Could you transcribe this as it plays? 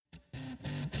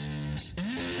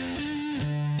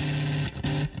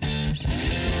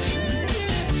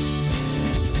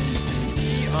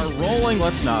are rolling.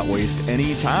 Let's not waste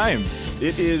any time.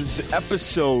 It is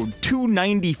episode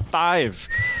 295.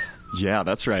 Yeah,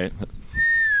 that's right.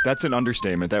 That's an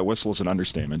understatement. That whistle is an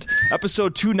understatement.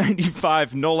 Episode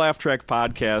 295, No Laugh Track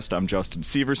Podcast. I'm Justin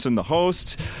Severson, the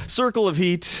host. Circle of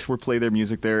Heat. We'll play their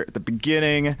music there at the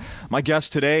beginning. My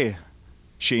guest today,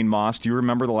 Shane Moss. Do you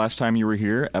remember the last time you were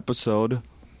here? Episode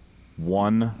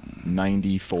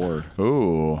 194.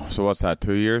 Ooh, so what's that,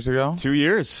 2 years ago? 2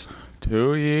 years.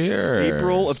 2 years.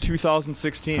 April of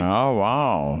 2016. Oh,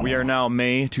 wow. We are now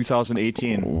May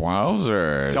 2018.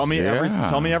 Wowzers. Tell me everything.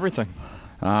 Tell me everything.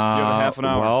 You have a half an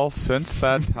hour. Well, since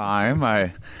that time,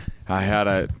 I had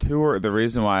a tour. The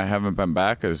reason why I haven't been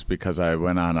back is because I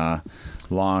went on a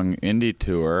long indie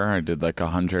tour. I did like a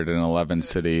 111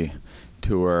 city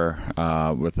tour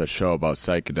with a show about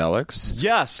psychedelics.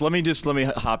 Yes, let me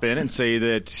hop in and say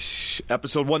that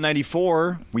episode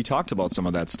 194, we talked about some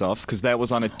of that stuff because that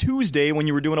was on a Tuesday when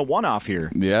you were doing a one-off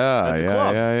here.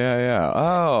 Yeah.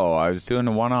 Oh, I was doing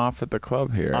a one-off at the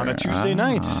club here on a Tuesday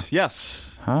night. Yes.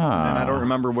 And I don't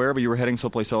remember where, but you were heading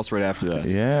someplace else right after that.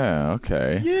 Yeah.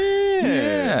 Okay.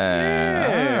 Yeah.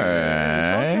 All right. It's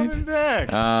all coming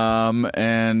back.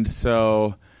 And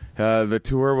so the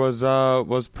tour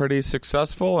was pretty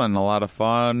successful and a lot of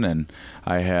fun, and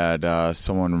I had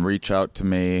someone reach out to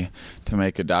me to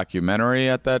make a documentary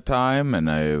at that time,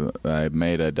 and I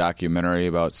made a documentary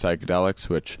about psychedelics,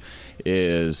 which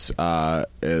is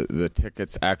the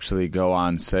tickets actually go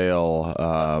on sale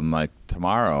like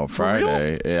tomorrow,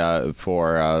 Friday,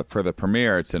 for the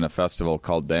premiere. It's in a festival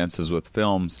called Dances with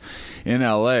Films in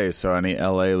L.A., so any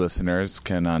L.A. listeners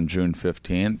can, on June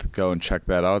 15th, go and check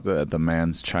that out at the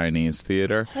Man's Chinese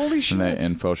Theater. Holy shit. And the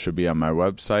info should be on my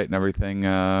website and everything,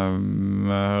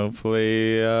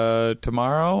 hopefully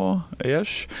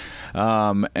tomorrow-ish.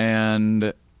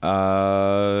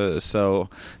 So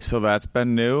that's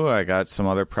been new. I got some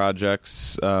other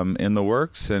projects in the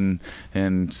works and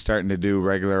starting to do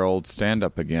regular old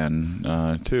stand-up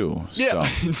again too. Yeah,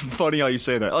 so. It's funny how you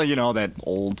say that. Oh, you know, that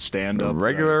old stand-up.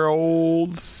 Regular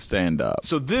old stand-up.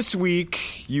 So this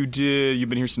week you've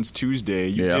been here since Tuesday.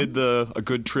 You did a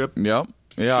good trip. Yep.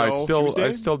 Yeah, I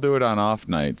still do it on off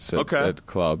nights at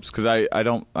clubs because I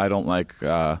don't like.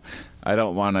 I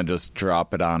don't want to just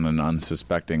drop it on an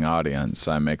unsuspecting audience.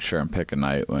 So I make sure and pick a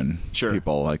night when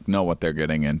people like know what they're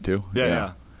getting into.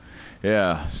 Yeah.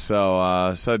 So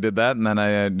I did that, and then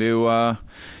I do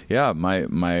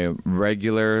my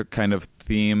regular kind of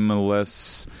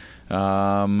themeless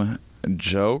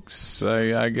jokes,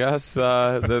 I guess,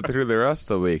 through the rest of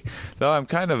the week. Though I'm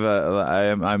kind of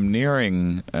I'm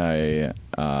nearing a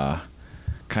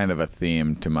kind of a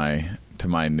theme to my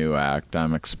new act.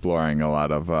 I'm exploring a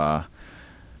lot of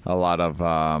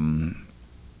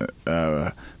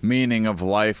meaning of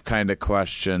life kind of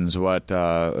questions. What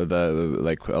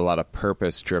a lot of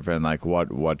purpose driven, like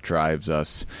what drives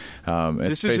us.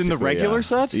 This is in the regular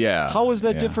set. Yeah. How is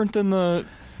that different than the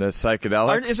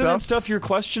psychedelic Isn't that stuff you're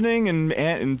questioning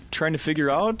and trying to figure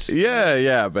out?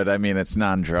 Yeah, but I mean it's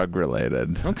non-drug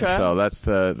related. Okay. So that's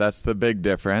the big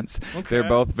difference. Okay. They're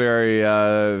both very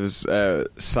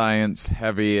science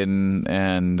heavy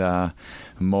and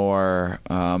more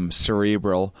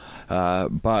cerebral,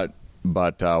 but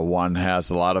one has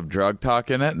a lot of drug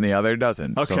talk in it and the other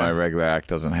doesn't. Okay. So my regular act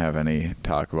doesn't have any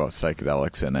talk about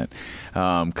psychedelics in it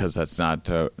because that's not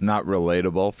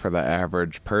relatable for the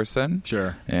average person.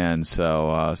 Sure. And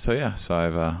so I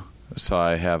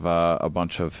have a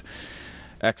bunch of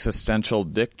existential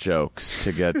dick jokes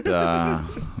to get the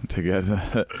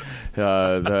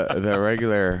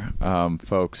regular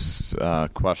folks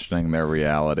questioning their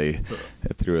reality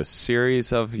through a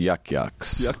series of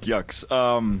yucks.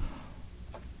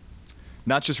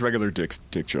 Not just regular dick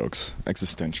jokes,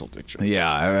 existential dick jokes. Yeah,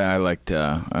 I like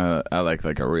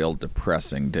like a real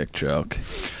depressing dick joke.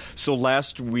 So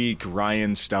last week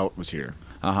Ryan Stout was here.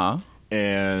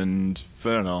 And I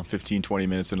don't know, 15, 20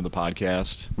 minutes into the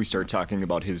podcast, we started talking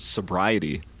about his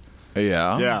sobriety.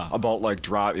 Yeah, about like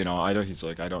he's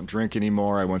like, I don't drink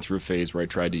anymore. I went through a phase where I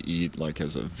tried to eat like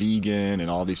as a vegan and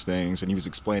all these things, and he was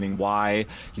explaining why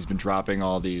he's been dropping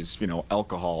all these,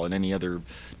 alcohol and any other,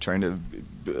 trying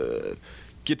to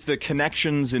get the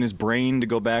connections in his brain to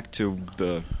go back to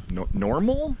the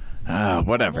normal.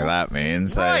 Whatever that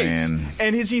means. Right. I mean,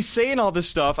 and as he's saying all this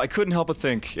stuff, I couldn't help but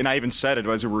think, and I even said it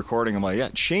as we were recording, I'm like, yeah,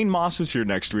 Shane Moss is here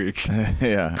next week.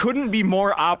 Yeah. Couldn't be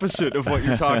more opposite of what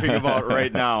you're talking about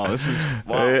right now. This is,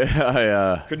 wow.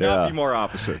 Yeah. Could not be more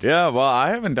opposite. Yeah, well,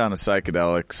 I haven't done a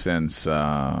psychedelic since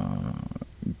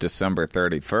December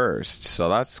 31st, so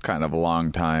that's kind of a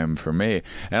long time for me.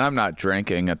 And I'm not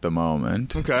drinking at the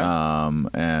moment. Okay.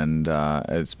 And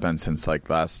it's been since like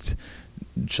last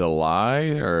July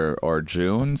or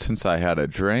June since I had a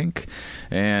drink,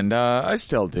 and I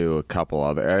still do a couple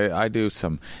other. I do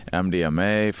some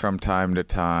MDMA from time to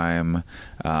time,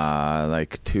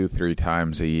 like 2-3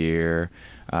 times a year.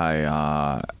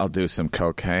 I'll do some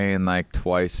cocaine like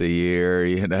twice a year,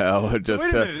 just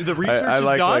wait a minute, the research is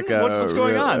done? What's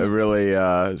going on? A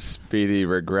really speedy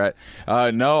regret.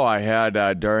 No, I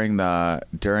had during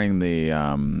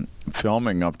the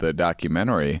filming of the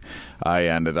documentary, I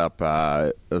ended up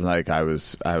I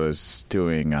was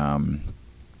doing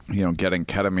getting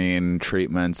ketamine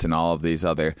treatments and all of these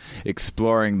other,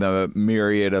 exploring the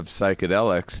myriad of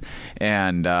psychedelics,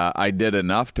 and I did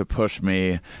enough to push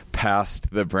me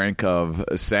past the brink of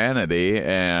sanity,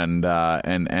 and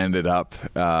ended up.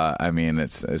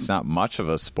 It's not much of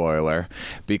a spoiler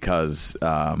because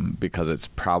it's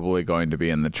probably going to be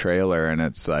in the trailer, and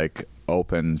it's like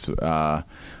opens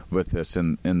with this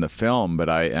in the film, but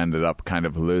I ended up kind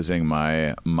of losing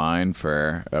my mind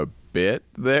for a bit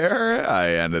there.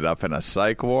 I ended up in a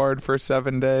psych ward for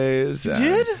 7 days. You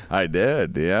did? I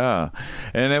did, yeah.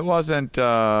 And it wasn't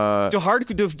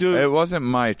it wasn't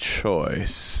my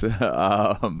choice.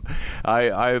 I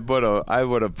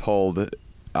would have pulled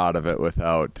out of it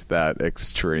without that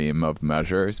extreme of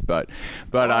measures, but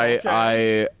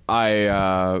okay.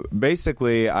 I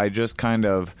basically I just kind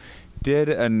of did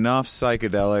enough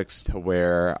psychedelics to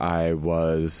where I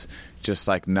was just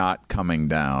like not coming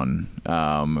down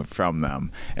from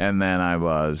them, and then I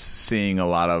was seeing a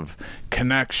lot of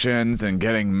connections and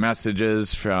getting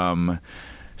messages from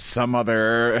some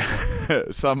other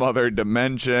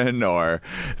dimension or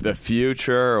the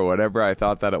future or whatever I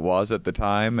thought that it was at the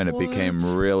time, and it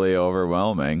became really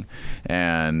overwhelming.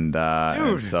 And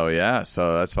so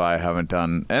that's why I haven't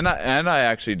done. And I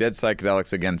actually did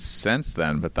psychedelics again since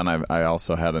then, but then I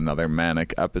also had another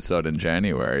manic episode in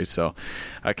January, so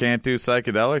I can't do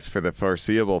psychedelics for the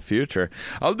foreseeable future.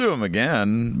 I'll do them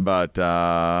again, but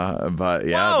yeah,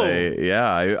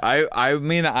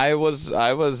 I was.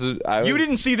 You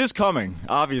didn't see this coming,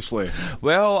 obviously.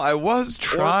 Well, I was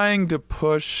trying to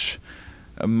push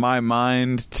my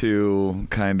mind to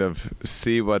kind of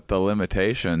see what the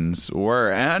limitations were,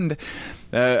 and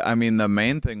the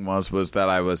main thing was that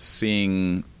I was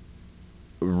seeing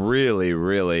really,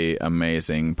 really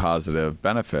amazing positive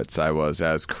benefits. I was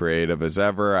as creative as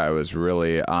ever. I was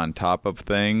really on top of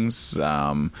things.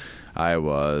 I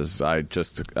was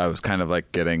kind of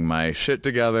like getting my shit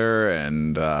together,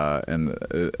 and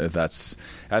that's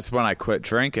when I quit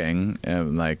drinking,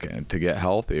 and like to get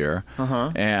healthier.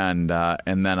 And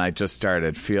then I just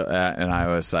started and I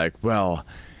was like, well,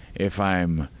 if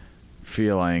I'm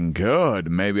feeling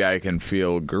good, maybe I can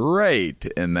feel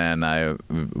great. And then I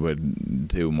would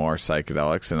do more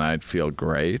psychedelics and I'd feel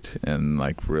great and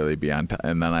like really be on top.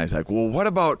 And then I was like, well, what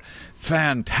about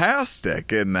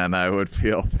fantastic? And then I would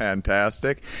feel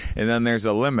fantastic. And then there's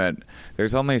a limit.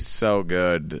 There's only so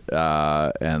good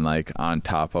and like on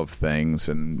top of things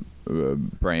and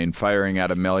brain firing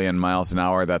at 1,000,000 miles an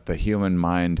hour that the human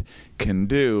mind can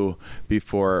do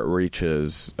before it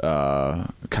reaches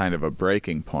kind of a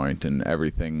breaking point, and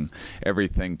everything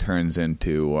turns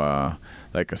into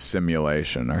like a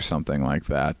simulation or something like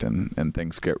that, and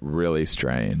things get really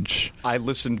strange. I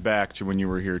listened back to when you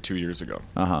were here 2 years ago.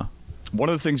 One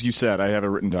of the things you said, I have it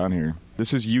written down here.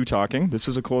 This is you talking. This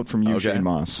is a quote from you, Shane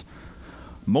Moss.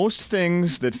 Most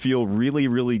things that feel really,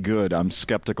 really good, I'm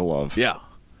skeptical of.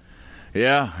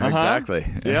 Yeah, exactly.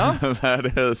 Yeah?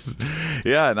 That is.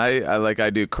 Yeah, and I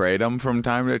do Kratom from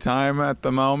time to time at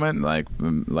the moment,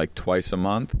 like twice a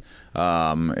month.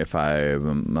 If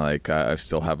I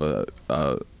still have a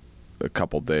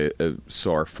couple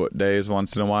sore foot days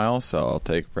once in a while, so I'll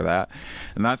take for that.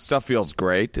 And that stuff feels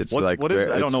great. It's what is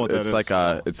I don't know what that is.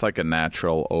 It's like a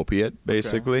natural opiate,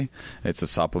 basically. Okay. It's a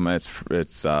supplement.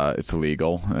 It's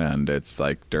legal, and it's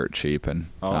like dirt cheap, and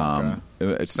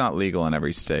it's not legal in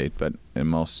every state, but in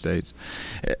most states.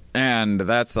 And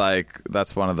that's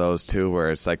one of those too where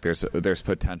it's like there's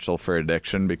potential for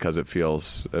addiction because it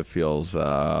feels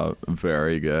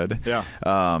very good. Yeah.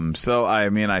 So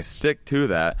I stick to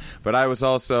that, but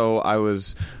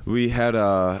we had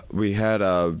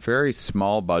a very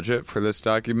small budget for this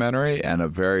documentary and a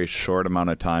very short amount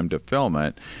of time to film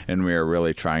it, and we were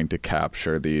really trying to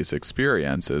capture these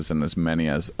experiences and as many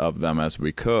of them as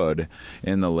we could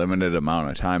in the limited amount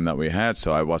of time that we had.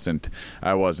 So I wasn't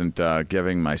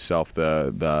giving myself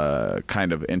the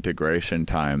kind of integration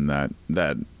time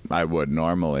that I would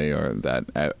normally, or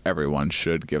that everyone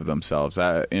should give themselves.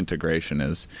 That integration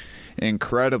is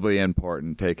incredibly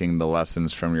important, taking the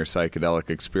lessons from your psychedelic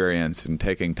experience and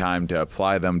taking time to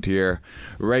apply them to your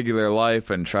regular life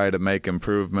and try to make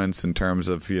improvements in terms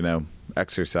of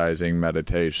exercising,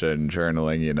 meditation,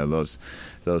 journaling,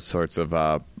 those sorts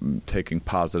of taking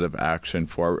positive action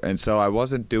for. And so I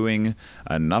wasn't doing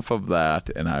enough of that,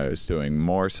 and I was doing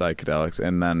more psychedelics,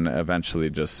 and then eventually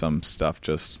just some stuff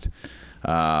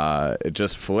it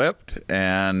just flipped,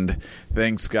 and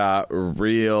things got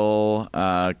real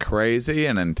crazy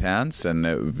and intense,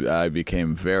 and I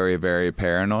became very, very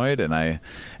paranoid, and I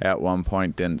at one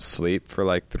point didn't sleep for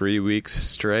like 3 weeks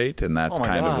straight, and that's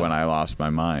kind of when I lost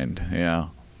my mind. Yeah,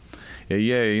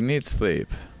 you need sleep.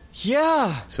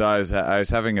 Yeah. So I was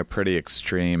having a pretty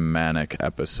extreme manic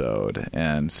episode,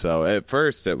 and so at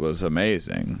first it was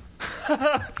amazing.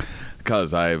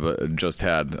 Because I've just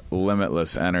had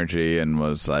limitless energy and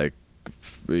was like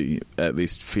at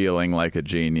least feeling like a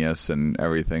genius and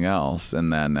everything else,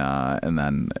 and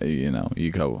then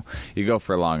you go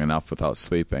for long enough without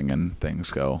sleeping and things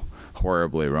go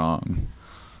horribly wrong.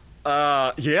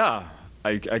 Yeah,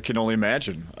 I can only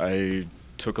imagine. I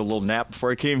took a little nap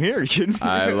before I came here. You kidding me?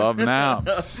 I love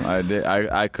naps. I did.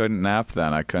 I couldn't nap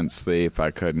then. I couldn't sleep.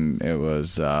 I couldn't. It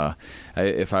was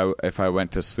if I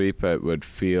went to sleep, it would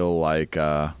feel like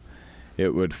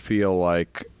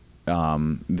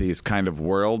these kind of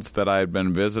worlds that I had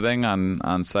been visiting on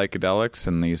psychedelics,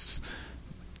 and these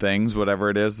things,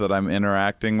 whatever it is that I'm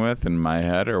interacting with in my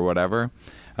head or whatever.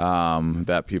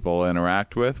 That people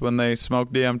interact with when they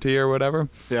smoke DMT or whatever.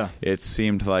 Yeah, it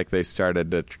seemed like they started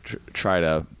to try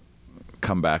to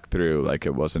come back through, like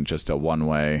it wasn't just a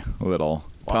one-way little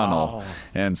tunnel.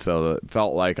 And so it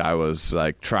felt like I was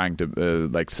like trying to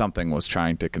like something was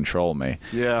trying to control me.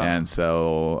 Yeah. And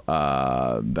so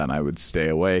then I would stay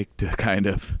awake to kind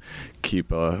of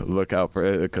keep a lookout for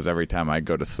it, because every time I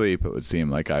go to sleep, it would seem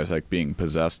like I was like being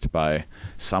possessed by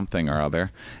something or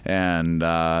other, and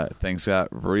things got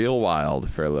real wild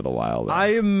for a little while there.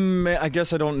 I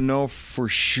guess I don't know for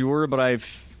sure, but I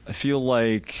feel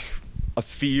like a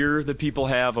fear that people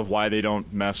have of why they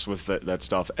don't mess with that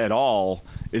stuff at all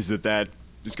is that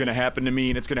is going to happen to me,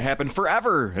 and it's going to happen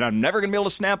forever, and I'm never going to be able to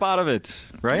snap out of it,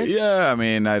 right? Yeah, I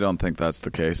mean, I don't think that's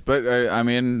the case, but I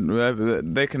mean,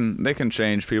 they can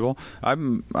change people.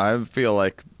 I feel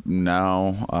like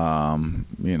now,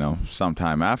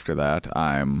 sometime after that,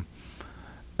 I'm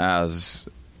as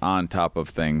on top of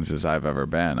things as I've ever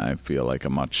been. I feel like a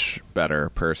much better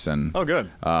person. Oh,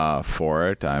 good. For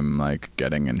it. I'm like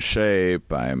getting in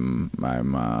shape. I'm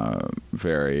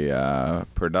very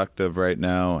productive right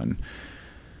now, and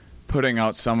putting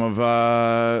out some of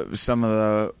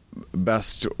the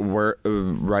best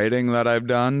writing that I've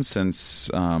done since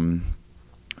I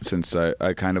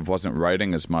kind of wasn't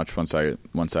writing as much once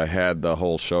I had the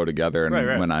whole show together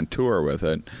and went on tour with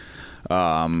it.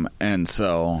 And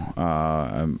so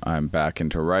I'm back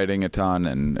into writing a ton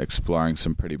and exploring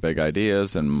some pretty big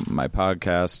ideas, and my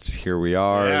podcast, Here We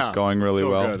Are, is going really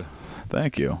well. Good.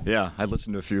 Thank you. Yeah, I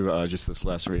listened to a few just this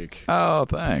last week. Oh,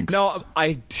 thanks. No,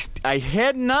 I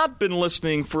had not been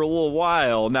listening for a little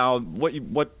while. Now, what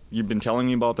you've been telling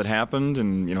me about that happened,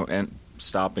 and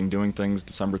stopping doing things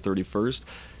December 31st.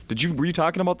 Were you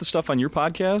talking about the stuff on your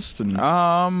podcast?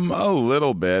 A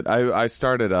little bit. I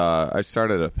started a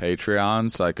Patreon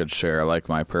so I could share like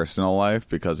my personal life,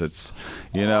 because it's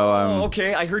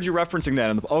okay. I heard you referencing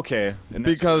that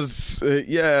because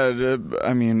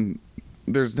I mean,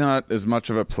 there's not as much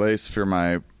of a place for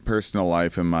my personal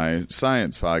life in my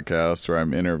science podcast where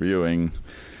I'm interviewing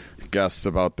guests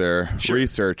about their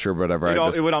research or whatever.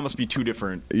 It would almost be two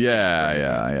different.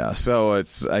 Yeah. So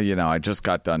it's I just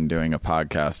got done doing a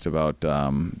podcast about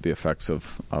the effects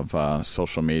of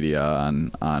social media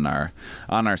on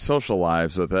our social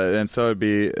lives with it, and so it'd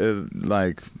be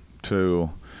like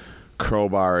to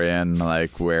crowbar in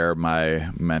like where my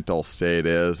mental state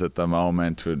is at the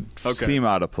moment would seem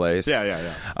out of place.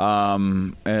 Yeah.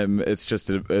 And it's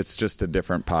just a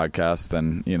different podcast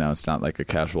than, it's not like a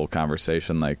casual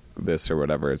conversation like this or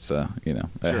whatever. It's it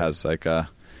has like a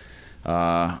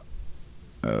kind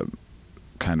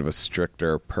of a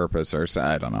stricter purpose, or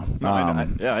I don't know. No,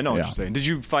 I know what you're saying. Did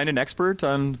you find an expert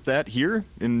on that here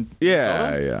in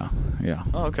Minnesota? Yeah.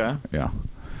 Oh, okay. Yeah.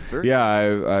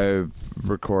 I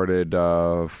recorded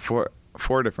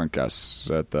four different guests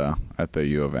at the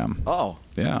U of M. Oh,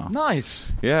 yeah,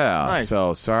 nice. Yeah, nice.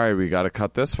 So sorry, we got to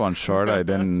cut this one short. I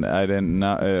didn't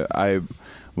know.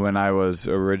 When I was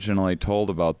originally told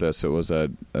about this, it was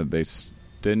they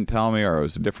didn't tell me, or it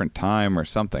was a different time or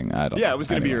something. I don't. Yeah, know. it was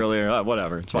going to be earlier.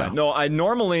 Whatever, it's fine. No, I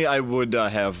would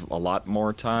have a lot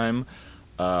more time.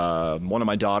 One of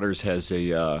my daughters has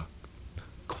a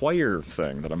choir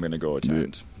thing that I'm going to go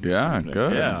attend. Yeah,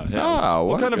 good. Yeah. Oh,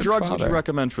 what kind of drugs would you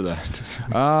recommend for that?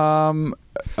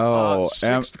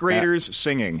 Sixth graders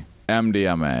singing.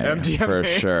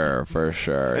 MDMA. For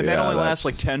sure. And that only lasts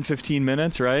like 10, 15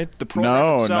 minutes, right? The program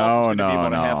No. itself is going to be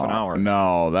about a half an hour.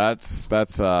 No, that's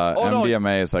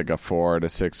MDMA is like a 4 to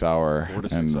 6 hour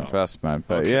investment.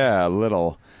 But yeah, a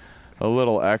little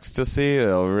ecstasy,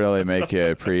 it'll really make you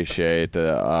appreciate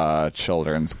a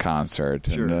children's concert.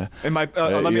 Sure. And let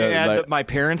me add that my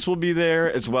parents will be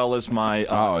there, as well as my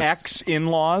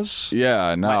ex-in-laws.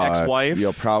 Yeah, no, my ex-wife.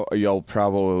 You'll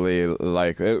probably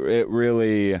like it.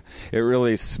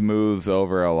 Really smooths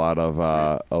over a lot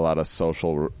of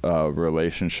social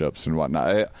relationships and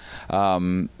whatnot.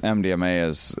 MDMA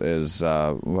is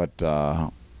what.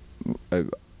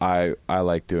 I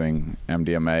like doing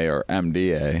MDMA or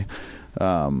MDA,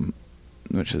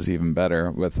 which is even better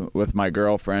with my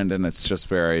girlfriend, and it's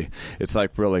just it's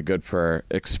like really good for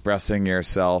expressing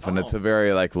yourself, and it's a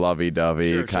very like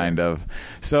lovey-dovey kind of.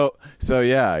 So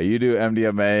yeah, you do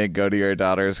MDMA, go to your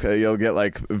daughter's, you'll get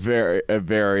like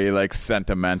very like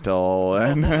sentimental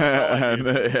and,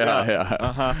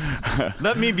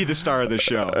 Let me be the star of the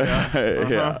show.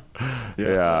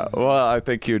 Yeah. Well, I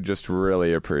think you'd just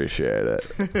really appreciate it.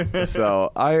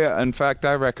 So in fact,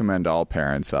 I recommend all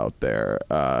parents out there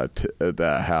that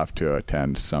have to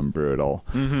attend some Brutal.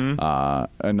 Not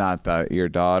that your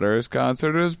daughter's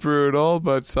concert is brutal,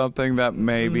 but something that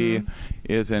maybe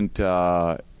isn't.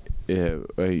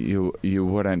 You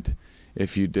wouldn't.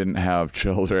 If you didn't have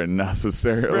children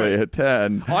necessarily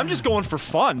attend. Oh, I'm just going for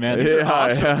fun, man. These are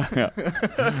awesome.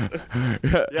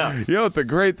 Yeah. You know what the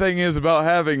great thing is about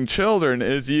having children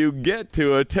is you get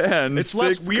to attend. It's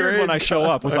less weird when I show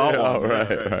up without one. Right.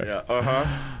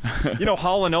 Yeah. You know,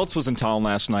 Hall & Oates was in town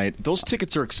last night. Those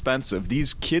tickets are expensive.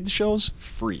 These kids shows,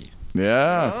 free.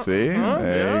 Yeah, see?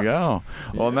 There you go.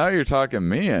 Well, now you're talking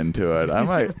me into it. I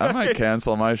might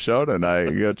cancel my show tonight.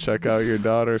 Go check out your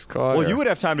daughter's choir. Well, you would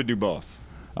have time to do both.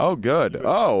 Oh, good.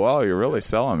 Oh, well, you're really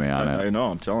selling me on it. I know,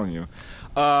 I'm telling you.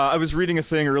 I was reading a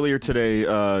thing earlier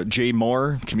today. Jay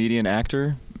Moore, comedian,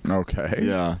 actor. Okay.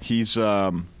 Yeah, he's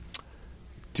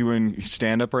doing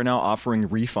stand-up right now, offering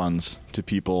refunds to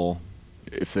people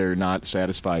if they're not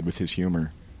satisfied with his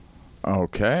humor.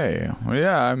 Okay. Well,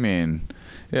 yeah, I mean...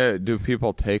 Yeah, do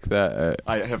people take that?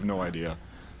 I have no idea.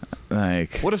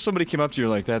 Like, what if somebody came up to you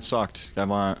like, that sucked?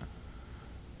 I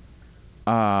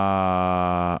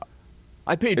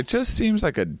paid. It just seems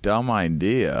like a dumb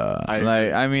idea.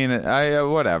 I mean,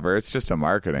 whatever. It's just a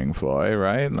marketing ploy,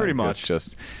 right? Pretty much. It's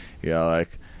just,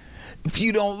 like, if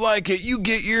you don't like it, you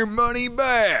get your money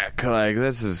back. Like,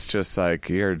 this is just like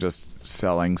you're just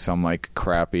selling some like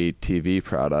crappy TV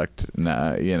product.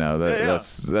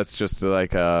 That's just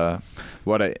like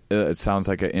it sounds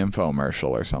like an infomercial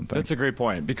or something. That's a great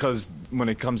point, because when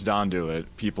it comes down to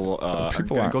it, people aren't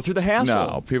going to go through the hassle.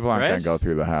 No, people aren't going to go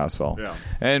through the hassle. Yeah.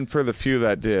 And for the few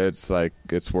that did, it's like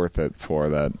it's worth it for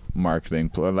that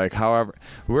marketing. Like, however,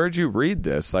 where'd you read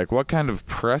this? Like, what kind of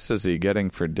press is he getting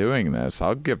for doing this?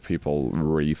 I'll give people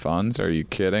refunds. Are you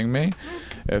kidding me?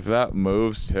 If that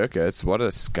moves tickets, what a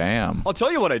scam. I'll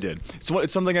tell you what I did.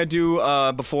 It's something I do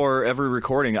before every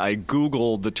recording. I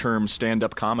Googled the term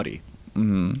stand-up comedy.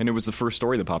 And it was the first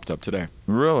story that popped up today.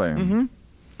 Really?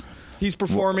 He's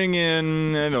performing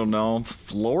in, I don't know,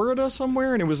 Florida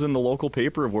somewhere, and it was in the local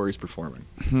paper of where he's performing.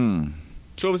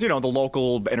 So it was, the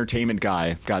local entertainment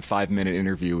guy got 5-minute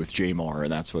interview with Jay Moore,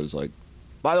 and that's what it was like.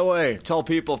 By the way, tell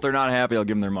people if they're not happy, I'll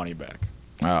give them their money back.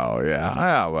 Oh, yeah.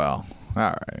 Yeah, well, all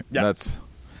right. Yeah. That's...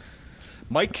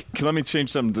 Mike, let me change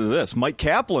something to this. Mike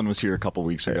Kaplan was here a couple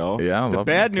weeks ago. Yeah, the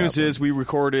bad news is we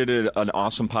recorded an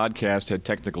awesome podcast, had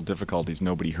technical difficulties,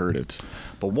 nobody heard it.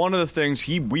 But one of the things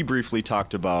we briefly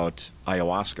talked about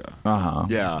ayahuasca.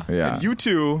 Yeah. And you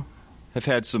two have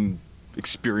had some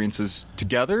experiences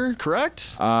together,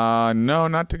 correct? No,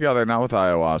 not together, not with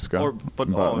ayahuasca. But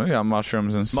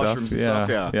mushrooms and stuff. Mushrooms and stuff,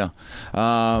 yeah.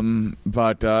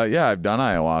 But I've done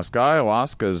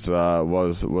ayahuasca. Ayahuasca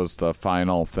was the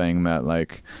final thing that,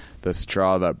 like, the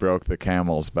straw that broke the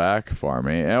camel's back for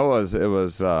me. It was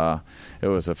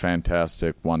a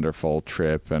fantastic, wonderful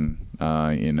trip, and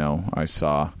I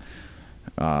saw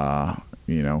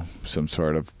some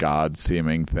sort of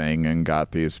God-seeming thing, and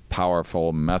got these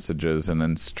powerful messages and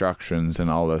instructions and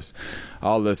all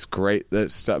this great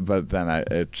stuff. But then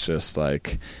it's just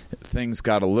like things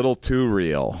got a little too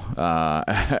real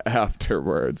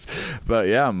afterwards. But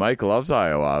yeah, Mike loves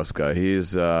ayahuasca.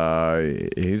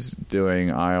 He's doing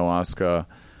ayahuasca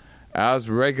as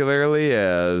regularly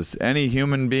as any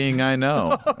human being I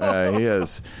know.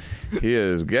 He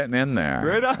is getting in there.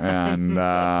 Right on. And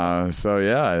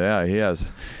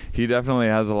he definitely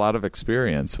has a lot of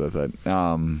experience with it.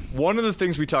 One of the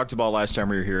things we talked about last time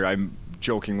we were here, I'm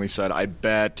jokingly said, I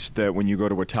bet that when you go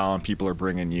to a town, people are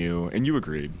bringing you, and you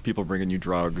agreed, people are bringing you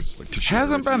drugs. Like, to share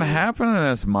hasn't been happening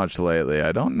as much lately.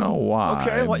 I don't know why.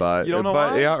 Okay, but you don't know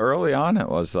why? Yeah, early on it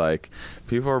was like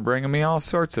people were bringing me all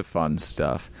sorts of fun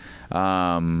stuff,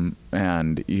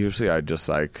 and usually I just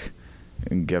like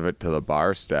give it to the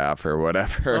bar staff or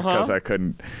whatever because I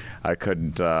couldn't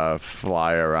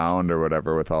fly around or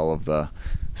whatever with all of the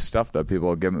stuff that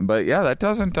people give me. But yeah, that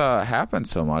doesn't happen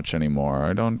so much anymore.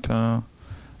 I don't know.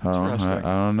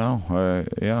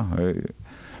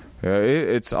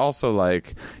 It's also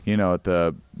like, at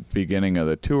the beginning of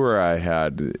the tour, I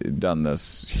had done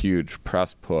this huge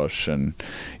press push and,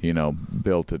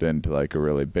 built it into like a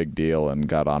really big deal and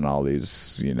got on all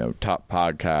these, top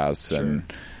podcasts and,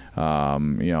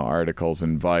 articles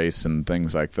in Vice and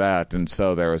things like that. And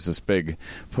so there was this big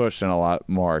push and a lot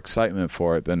more excitement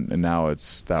for it and now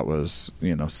that was,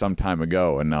 some time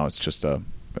ago, and now it's just a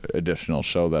additional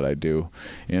show that I do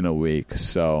in a week.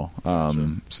 So,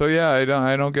 so yeah,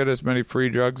 I don't get as many free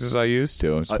drugs as I used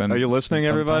to. Are you listening,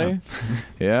 everybody?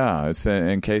 Yeah, it's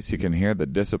in case you can hear the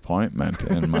disappointment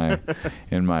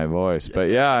in my voice. But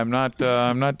yeah, I'm not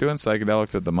doing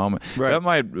psychedelics at the moment. Right.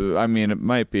 It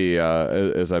might be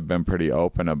as I've been pretty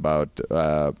open about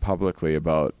publicly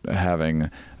about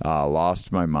having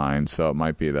lost my mind. So it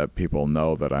might be that people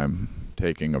know that I'm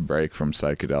taking a break from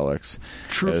psychedelics.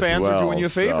 True fans are doing you a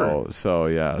favor. So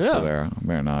they're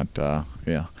not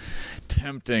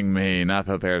tempting me. Not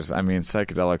that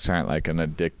psychedelics aren't like an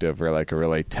addictive or like a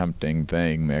really tempting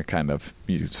thing. They're kind of,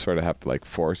 you sort of have to like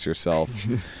force yourself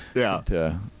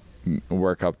to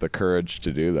work up the courage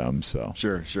to do them. So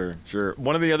sure.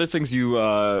 One of the other things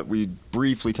we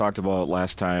briefly talked about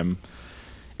last time,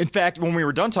 in fact, when we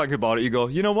were done talking about it, you go,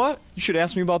 you know what? You should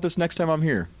ask me about this next time I'm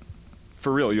here.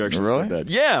 For real, you actually said that.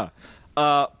 Yeah.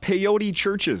 Peyote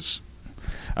churches.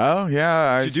 Oh,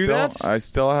 yeah. Did you do that? I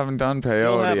still haven't done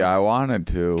peyote. I wanted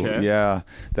to. Okay. Yeah.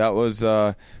 That was...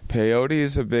 peyote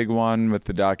is a big one with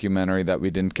the documentary that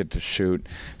we didn't get to shoot.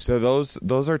 So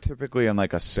those are typically in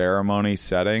like a ceremony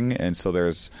setting, and so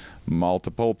there's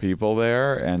multiple people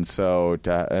there, and so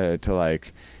to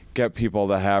like get people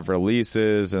to have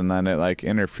releases, and then it like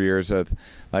interferes with,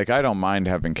 like, I don't mind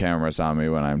having cameras on me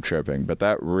when I'm tripping, but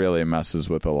that really messes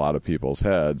with a lot of people's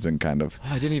heads and kind of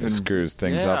screws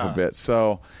things up a bit.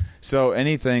 So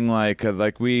anything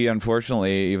like we,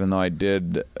 unfortunately, even though I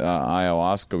did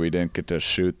ayahuasca, we didn't get to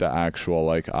shoot the actual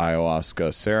like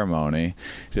ayahuasca ceremony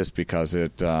just because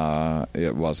it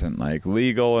wasn't like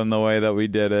legal in the way that we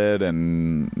did it,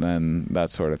 and that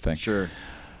sort of thing. Sure.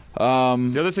 The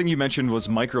other thing you mentioned was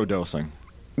microdosing.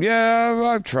 Yeah,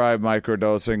 I've tried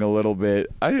microdosing a little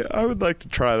bit. I would like to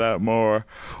try that more.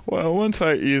 Well, once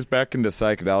I ease back into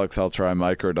psychedelics, I'll try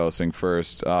microdosing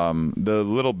first. The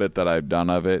little bit that I've done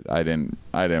of it, I didn't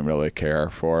really care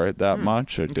for it that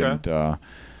much. It didn't. But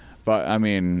I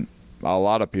mean, a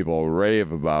lot of people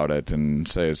rave about it and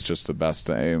say it's just the best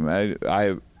thing.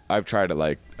 I've tried it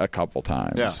like a couple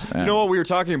times. Yeah. You know what we were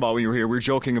talking about when you were here? We were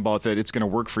joking about that it's going to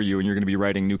work for you and you're going to be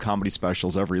writing new comedy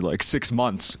specials every like 6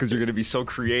 months because you're going to be so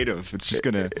creative. It's just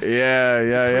going to...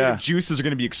 Yeah. Juices are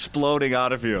going to be exploding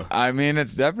out of you. I mean,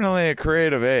 it's definitely a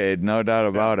creative aid, no doubt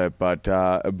about it. But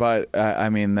I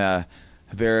mean,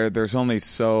 there's only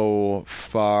so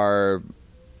far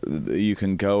you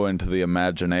can go into the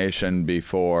imagination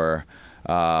before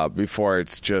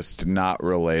it's just not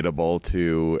relatable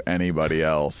to anybody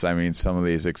else. I mean, some of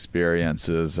these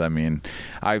experiences, I mean,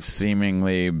 I've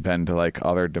seemingly been to like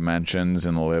other dimensions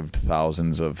and lived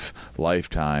thousands of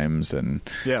lifetimes and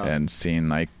seen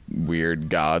like weird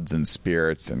gods and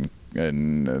spirits and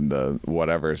the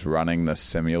whatever's running the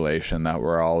simulation that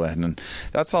we're all in, and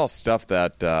that's all stuff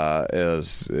that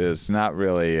is not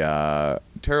really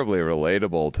terribly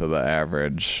relatable to the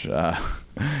average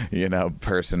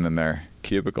person in their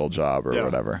cubicle job or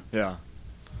whatever. Yeah.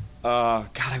 God,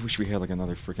 I wish we had like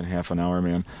another freaking half an hour,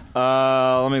 man.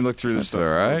 Let me look through this stuff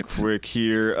real quick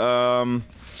here.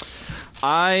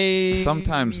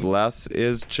 Sometimes less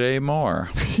is Jay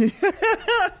Moore.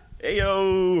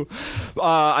 Heyo.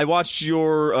 I watched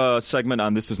your segment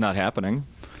on This Is Not Happening.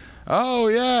 Oh,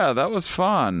 yeah, that was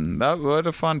fun. What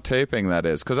a fun taping that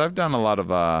is, because I've done a lot of...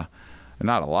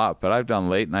 not a lot, but I've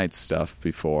done late night stuff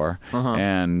before,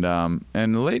 and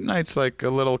late night's like a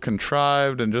little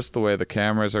contrived, and just the way the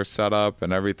cameras are set up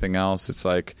and everything else, it's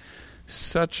like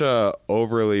such a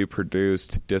overly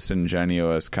produced,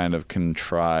 disingenuous kind of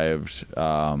contrived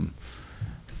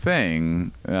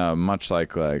thing, much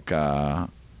like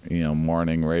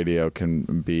morning radio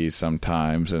can be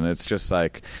sometimes, and it's just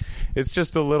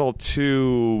a little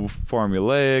too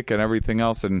formulaic and everything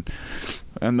else, and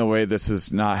the way this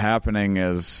is not happening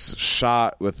is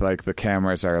shot with like the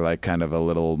cameras are like kind of a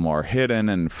little more hidden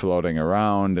and floating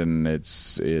around, and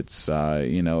it's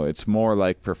more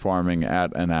like performing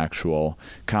at an actual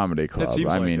comedy club.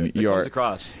 I mean,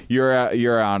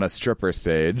 you're on a stripper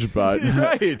stage, but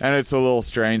right. And it's a little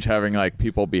strange having like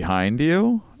people behind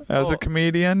you as a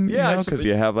comedian, because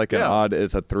you have like an odd,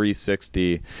 it's a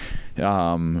 360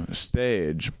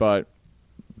 stage, but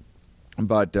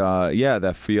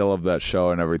the feel of that show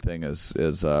and everything is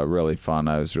really fun.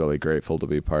 I was really grateful to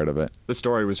be part of it. The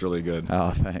story was really good.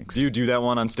 Oh, thanks. Do you do that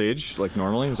one on stage like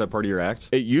normally? Is that part of your act?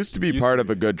 It used to be part of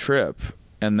A Good Trip,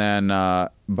 and then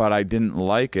but I didn't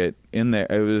like it in there.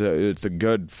 It's a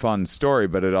good, fun story,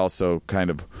 but it also kind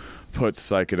of puts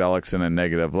psychedelics in a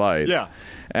negative light. Yeah.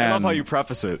 I love how you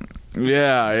preface it.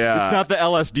 Yeah. It's not the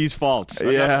LSD's fault.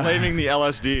 I'm not blaming the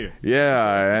LSD.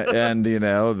 Yeah, and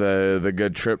the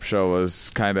Good Trip show was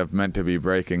kind of meant to be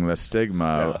breaking the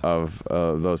stigma of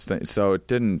those things. So it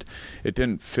didn't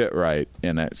fit right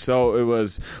in it. So it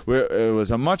was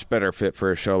a much better fit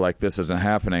for a show like This Isn't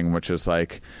Happening, which is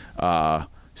like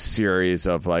series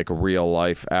of like real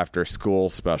life after school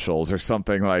specials or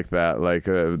something like that. Like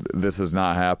This Is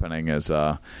Not Happening is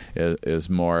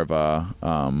more of a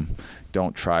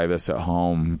don't try this at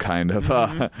home kind of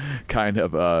a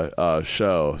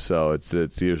show. So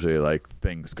it's usually like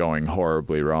things going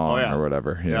horribly wrong or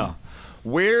whatever. Yeah.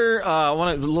 Where I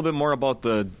want a little bit more about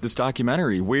this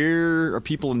documentary. Where are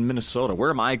people in Minnesota?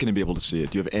 Where am I going to be able to see it?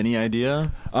 Do you have any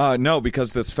idea? No,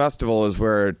 because this festival is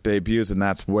where it debuts, and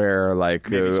that's where like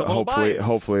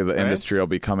hopefully the industry will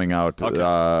be coming out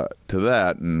to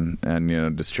that,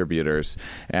 and distributors,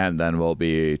 and then we'll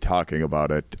be talking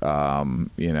about it at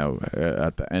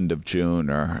the end of June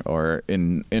or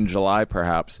in July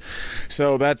perhaps.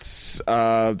 So that's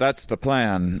the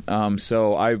plan.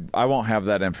 So I won't have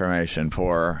that information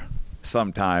for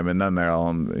some time, and then there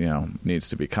needs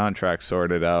to be contracts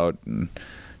sorted out and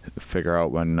figure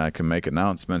out when I can make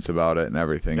announcements about it and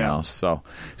everything else. So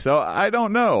I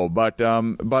don't know, but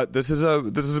this is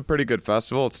a pretty good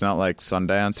festival. It's not like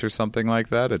Sundance or something like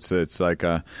that. It's like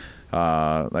a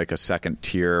second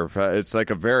tier. It's like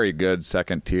a very good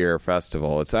second tier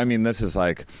festival. This is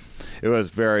like, it was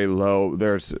very low.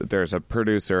 There's a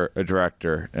producer, a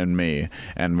director, and me,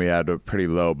 and we had a pretty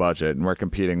low budget, and we're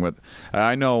competing with.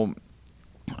 I know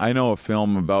a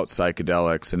film about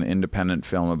psychedelics, an independent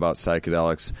film about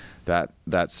psychedelics that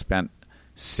spent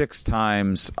 6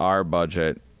 times our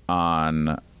budget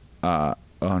on. 10.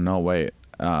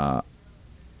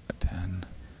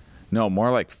 No,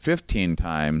 more like 15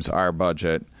 times our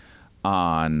budget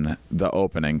on the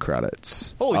opening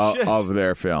credits of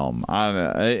their film, on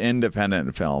an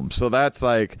independent film. So that's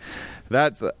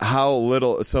how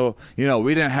little. So we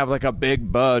didn't have like a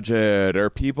big budget or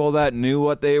people that knew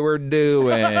what they were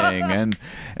doing,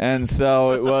 and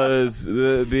so it was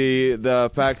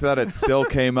the fact that it still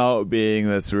came out being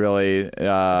this really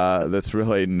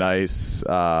nice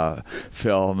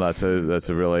film. That's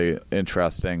a really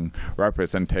interesting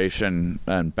representation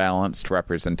and balanced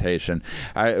representation.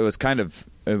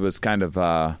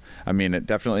 It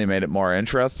definitely made it more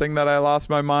interesting that I lost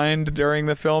my mind during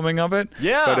the filming of it.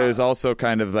 Yeah. But it was also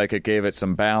kind of like it gave it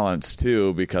some balance,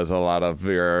 too, because a lot of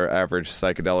your average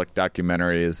psychedelic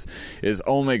documentary is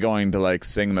only going to, like,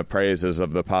 sing the praises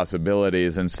of the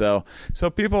possibilities. And so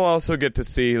people also get to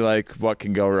see, like, what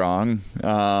can go wrong.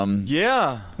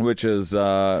 Which is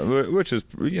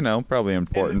probably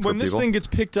important for people. When this thing gets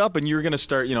picked up and you're going to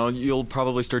start, you'll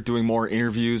probably start doing more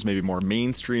interviews, maybe more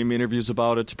mainstream interviews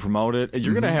about it to promote it.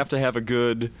 You're going to have a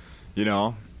good,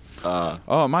 am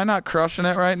I not crushing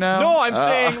it right now? No, I'm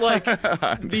saying like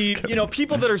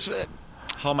people that are,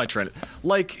 how am I trying to,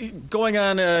 like going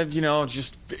on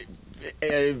just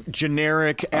a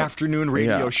generic afternoon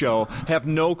radio show, have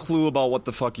no clue about what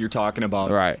the fuck you're talking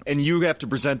about. Right. And you have to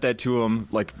present that to them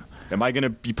like, am I going to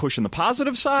be pushing the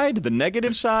positive side, the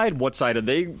negative side? What side are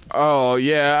they? Oh,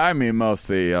 yeah.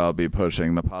 Mostly I'll be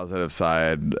pushing the positive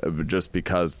side just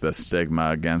because the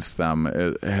stigma against them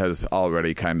has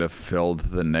already kind of filled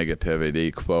the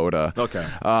negativity quota. Okay.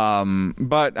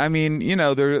 But,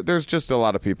 there's just a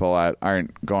lot of people that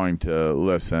aren't going to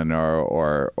listen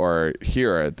or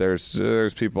hear it.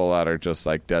 There's people that are just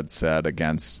like dead set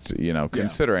against,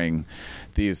 considering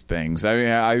these things.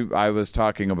 I was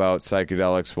talking about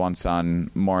psychedelics once on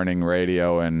morning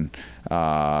radio in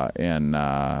where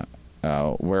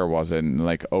was it? In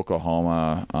like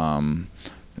Oklahoma,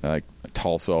 like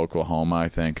Tulsa, Oklahoma, I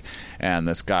think. And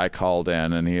this guy called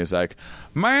in, and he was like,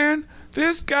 "Man,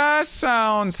 this guy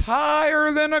sounds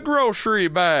higher than a grocery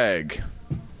bag."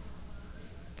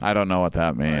 I don't know what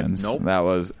that means. Nope.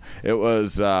 It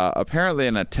was apparently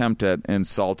an attempt at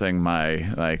insulting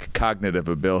my cognitive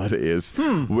abilities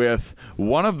with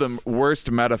one of the worst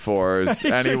metaphors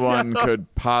anyone could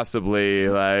possibly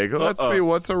let's see,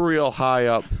 what's a real high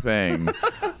up thing?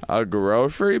 A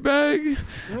grocery bag?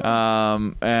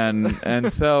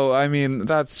 And so I mean,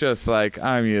 that's just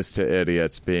I'm used to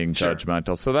idiots being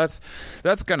judgmental. So that's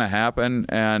gonna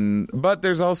happen. But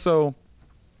there's also,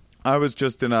 I was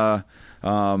just in a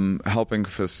helping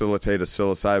facilitate a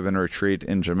psilocybin retreat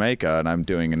in Jamaica, and I'm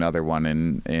doing another one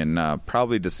in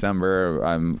probably December.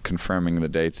 I'm confirming the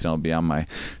dates, and it'll be on my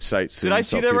site soon. Did I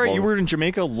see that right? You were in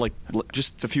Jamaica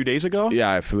just a few days ago?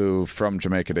 Yeah, I flew from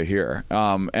Jamaica to here.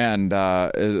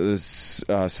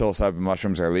 Psilocybin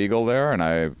mushrooms are legal there, and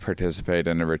I participate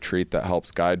in a retreat that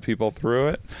helps guide people through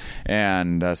it.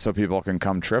 And so people can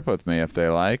come trip with me if they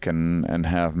like, and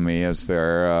have me as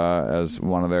their as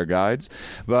one of their guides.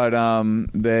 But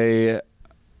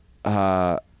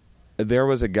there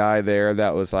was a guy there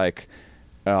that was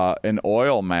an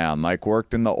oil man,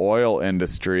 worked in the oil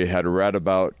industry, had read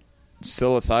about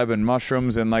psilocybin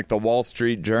mushrooms in the Wall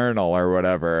Street Journal or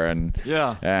whatever, and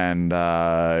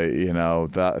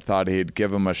thought he'd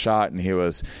give him a shot, and he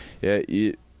was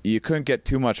you couldn't get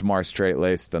too much more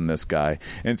straight-laced than this guy.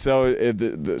 And so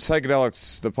the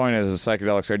psychedelics, the point is the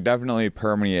psychedelics are definitely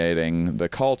permeating the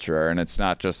culture, and it's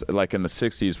not just like in the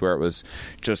 60s where it was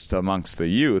just amongst the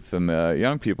youth and the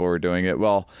young people were doing it.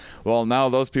 Well, now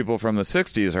those people from the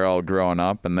 60s are all growing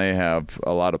up, and they have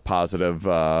a lot of positive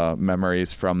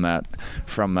memories from that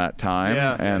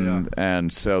time.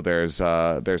 And so there's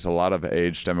a lot of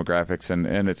age demographics,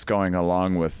 and it's going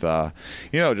along with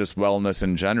just wellness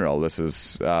in general. This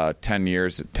is 20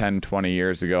 years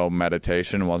ago,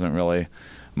 meditation wasn't really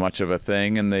much of a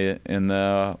thing in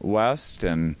the West,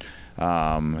 and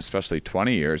especially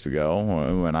 20 years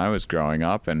ago when I was growing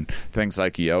up, and things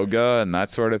like yoga and that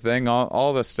sort of thing.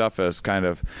 All this stuff is kind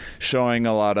of showing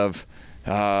a lot of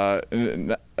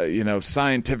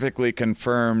scientifically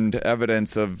confirmed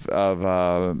evidence of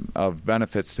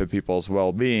benefits to people's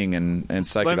well-being, and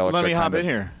psychedelics. Let me hop in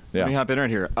here. Yeah. Let me hop in right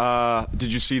here.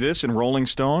 Did you see this in Rolling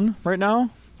Stone right now?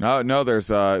 Oh no, there's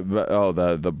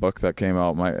the book that came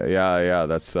out.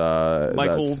 That's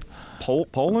Michael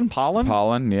Pollan.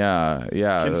 Pollan,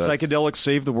 yeah. Can psychedelics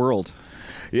save the world?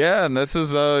 Yeah, and this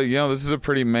is a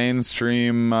pretty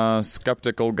mainstream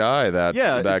skeptical guy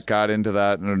that got into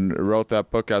that and wrote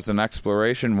that book as an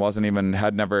exploration.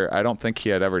 I don't think he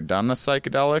had ever done a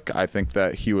psychedelic. I think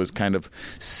that he was kind of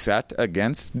set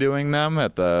against doing them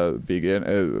at the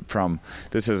beginning.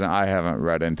 I haven't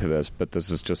read into this, but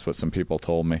this is just what some people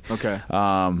told me. Okay.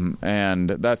 And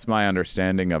that's my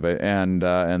understanding of it. And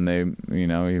they, he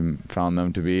found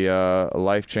them to be a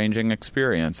life-changing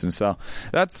experience. And so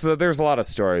there's a lot of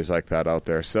stories like that out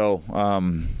there. So you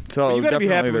got to be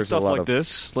happy with stuff like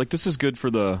this. This is good for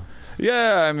the.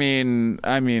 Yeah, I mean,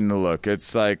 look,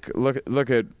 it's look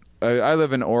at. I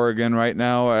live in Oregon right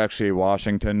now, actually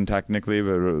Washington technically,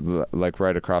 but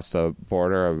right across the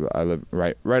border. I live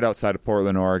right outside of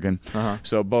Portland, Oregon. Uh-huh.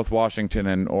 So both Washington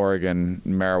and Oregon,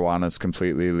 marijuana is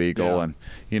completely legal, and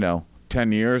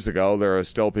 10 years ago there were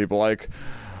still people like,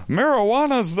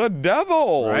 marijuana's the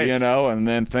devil, right. And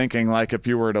then thinking if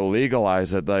you were to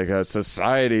legalize it,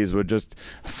 societies would just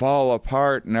fall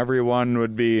apart and everyone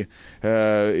would be,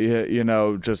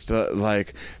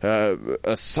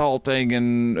 assaulting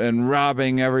and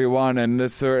robbing everyone and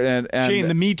this sort. And Shane,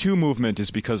 the Me Too movement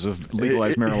is because of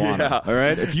legalized marijuana. Yeah. All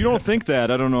right, if you don't think that,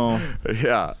 I don't know.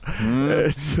 Yeah,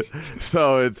 a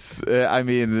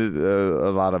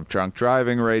lot of drunk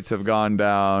driving rates have gone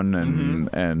down,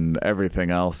 and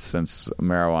everything else since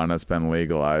marijuana has been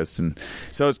legalized, and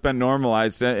so it's been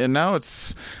normalized, and now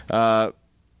it's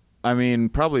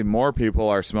probably more people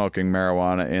are smoking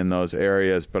marijuana in those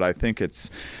areas, but I think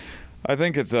it's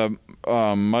a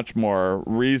much more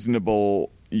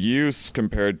reasonable use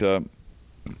compared to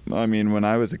when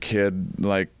I was a kid,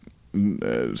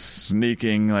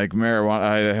 sneaking marijuana.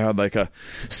 I had a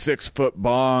 6-foot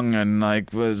bong and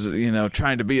was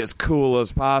trying to be as cool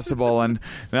as possible, and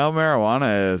now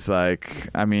marijuana is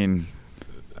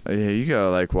you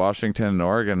go to Washington and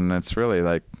Oregon, and it's really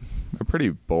a pretty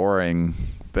boring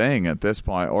thing at this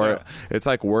point, or it's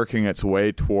working its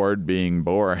way toward being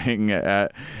boring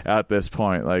at this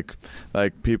point.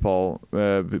 People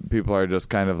are just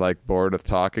kind of bored of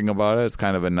talking about it. It's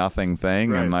kind of a nothing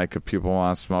thing, right. And if people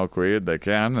want to smoke weed, they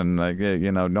can, and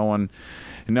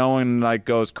no one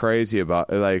goes crazy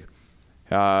about it.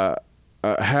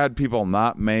 had people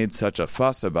not made such a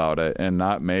fuss about it and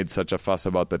not made such a fuss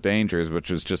about the dangers,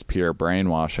 which is just pure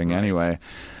brainwashing anyway,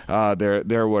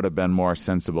 there would have been more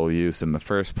sensible use in the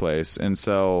first place. And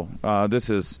so this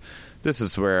is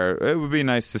where it would be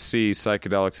nice to see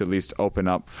psychedelics at least open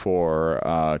up for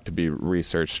to be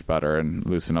researched better and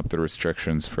loosen up the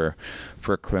restrictions for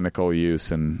clinical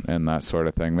use and that sort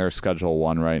of thing. They're Schedule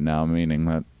 1 right now, meaning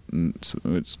that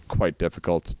it's quite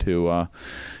difficult to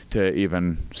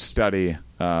even study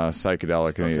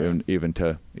psychedelic, and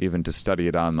even to study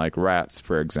it on like rats,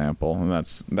 for example, and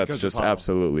that's just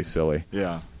absolutely silly.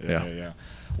 Yeah.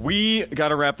 We got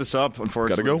to wrap this up,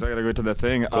 unfortunately. Gotta go. I got to go to that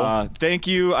thing. Cool. Thank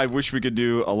you. I wish we could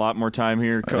do a lot more time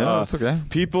here. That's okay.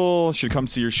 People should come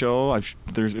see your show. If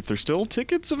there's still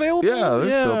tickets available. Yeah,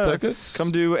 there's still tickets.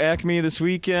 Come to Acme this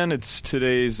weekend.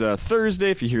 Today's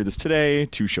Thursday. If you hear this today,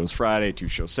 2 shows Friday, 2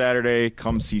 shows Saturday.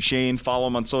 Come see Shane. Follow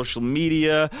him on social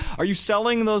media. Are you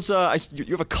selling those? You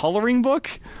have a coloring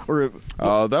book?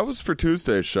 That was for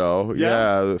Tuesday's show.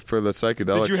 Yeah, for the psychedelic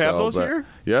show. Did you have those here?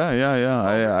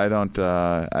 Yeah.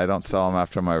 I don't sell them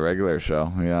after my regular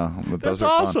show. Yeah, but that's those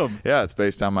are awesome. Fun. Yeah, it's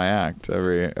based on my act.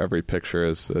 Every picture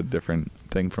is a different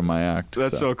thing from my act.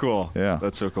 That's so cool. Yeah,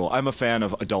 that's so cool. I'm a fan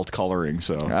of adult coloring,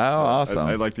 so awesome.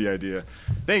 I like the idea.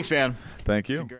 Thanks, man. Thank you.